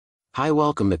Hi,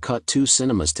 welcome to Cut 2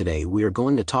 Cinemas. Today we are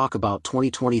going to talk about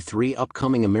 2023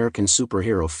 upcoming American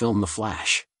superhero film The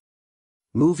Flash.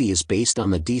 Movie is based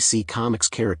on the DC Comics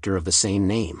character of the same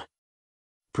name.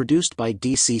 Produced by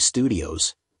DC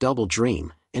Studios, Double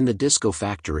Dream, and The Disco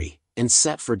Factory, and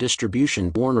set for distribution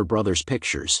Warner Brothers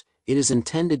Pictures, it is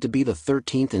intended to be the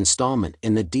 13th installment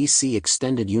in the DC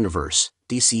Extended Universe,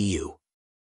 DCU.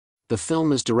 The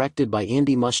film is directed by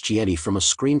Andy Muschietti from a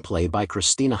screenplay by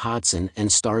Christina Hodson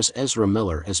and stars Ezra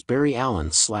Miller as Barry Allen /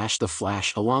 The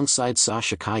Flash alongside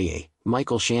Sasha Calle,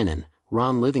 Michael Shannon,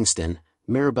 Ron Livingston,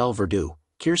 Maribel Verdú,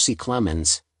 Kiersey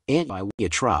Clemens, Aunt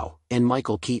Trow, and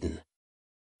Michael Keaton.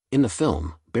 In the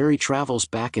film, Barry travels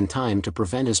back in time to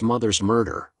prevent his mother's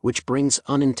murder, which brings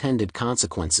unintended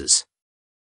consequences.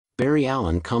 Barry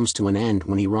Allen comes to an end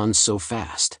when he runs so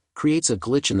fast, creates a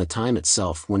glitch in the time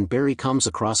itself when Barry comes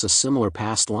across a similar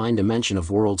past line dimension of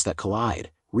worlds that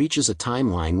collide, reaches a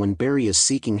timeline when Barry is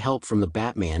seeking help from the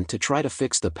Batman to try to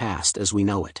fix the past as we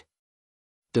know it.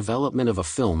 Development of a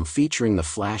film featuring the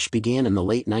Flash began in the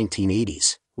late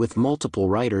 1980s, with multiple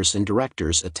writers and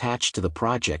directors attached to the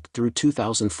project through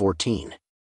 2014.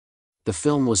 The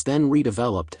film was then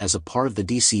redeveloped as a part of the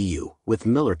DCU, with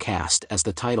Miller cast as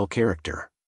the title character.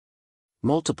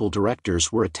 Multiple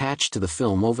directors were attached to the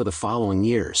film over the following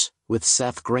years, with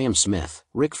Seth Grahame-Smith,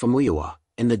 Rick Famuyiwa,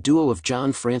 and the duo of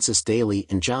John Francis Daley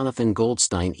and Jonathan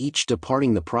Goldstein each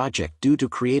departing the project due to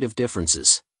creative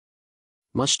differences.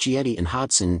 Muschietti and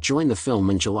Hodson joined the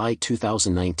film in July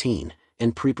 2019,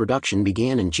 and pre-production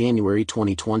began in January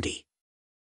 2020.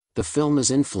 The film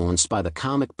is influenced by the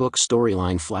comic book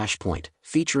storyline Flashpoint,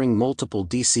 featuring multiple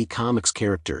DC Comics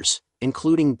characters,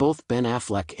 including both Ben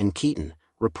Affleck and Keaton,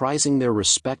 reprising their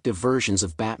respective versions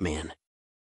of Batman.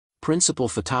 Principal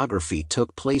photography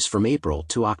took place from April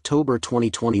to October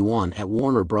 2021 at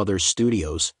Warner Brothers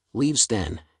Studios,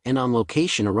 Leavesden, and on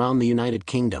location around the United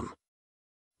Kingdom.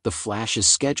 The Flash is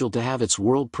scheduled to have its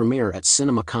world premiere at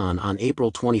CinemaCon on April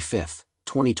 25,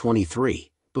 2023,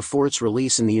 before its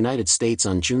release in the United States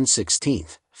on June 16,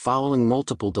 following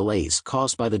multiple delays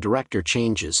caused by the director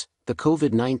changes, the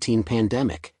COVID-19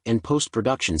 pandemic, and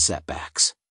post-production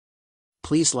setbacks.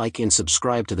 Please like and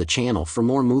subscribe to the channel for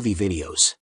more movie videos.